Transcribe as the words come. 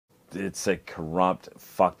it's a corrupt,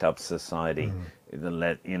 fucked up society.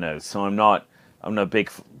 So I'm not a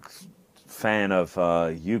big fan of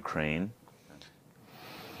Ukraine.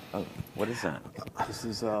 Oh, what is that? This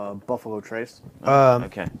is Buffalo Trace.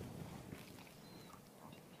 Okay.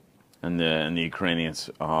 And the Ukrainians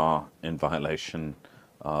are in violation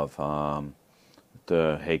of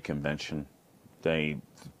the Hague Convention.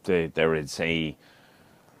 There is a,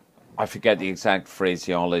 I forget the exact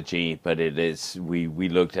phraseology, but it is, we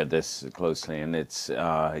looked at this closely, and it's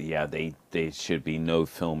there should be no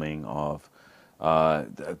filming of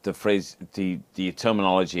the phrase, the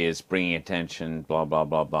terminology is bringing attention, blah blah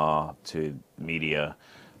blah blah, to media,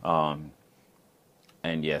 and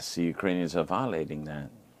yes, the Ukrainians are violating that.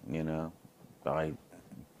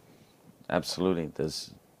 Absolutely.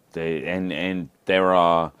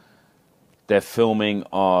 They're filming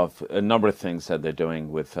of a number of things that they're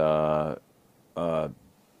doing with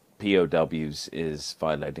POWs is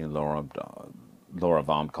violating law of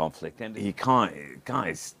armed conflict, and you can't,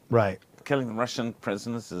 guys. Right. Killing the Russian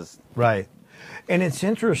prisoners is right, and it's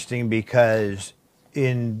interesting because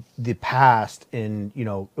in the past, in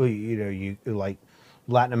you like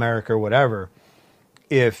Latin America or whatever,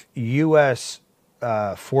 if U.S.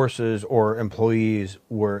 Forces or employees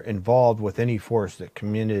were involved with any force that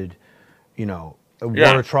committed, war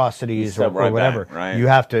atrocities or whatever, back, right? You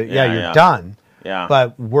have to, you're done. Yeah.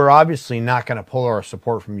 But we're obviously not going to pull our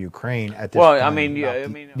support from Ukraine at this point.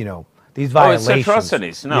 These violations. It's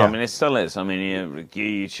atrocities. No, yeah. I mean, it still is. I mean,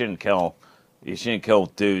 you shouldn't kill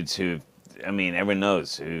dudes who, everyone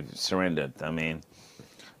knows who surrendered. I mean,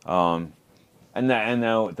 and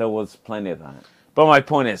there was plenty of that. But my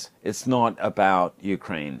point is, it's not about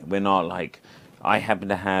Ukraine. We're not like, I happen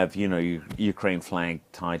to have, Ukraine flag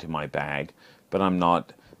tied to my bag, but I'm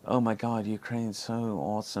not, oh my God, Ukraine's so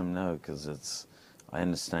awesome. No, because I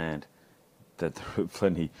understand that there are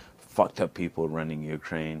plenty fucked up people running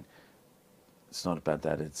Ukraine. It's not about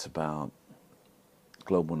that. It's about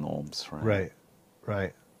global norms, right?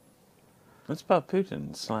 Right. It's about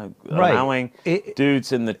Putin. It's like allowing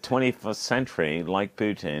dudes in the 21st century, like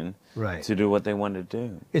Putin, to do what they want to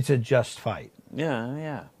do. It's a just fight.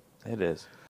 Yeah, it is.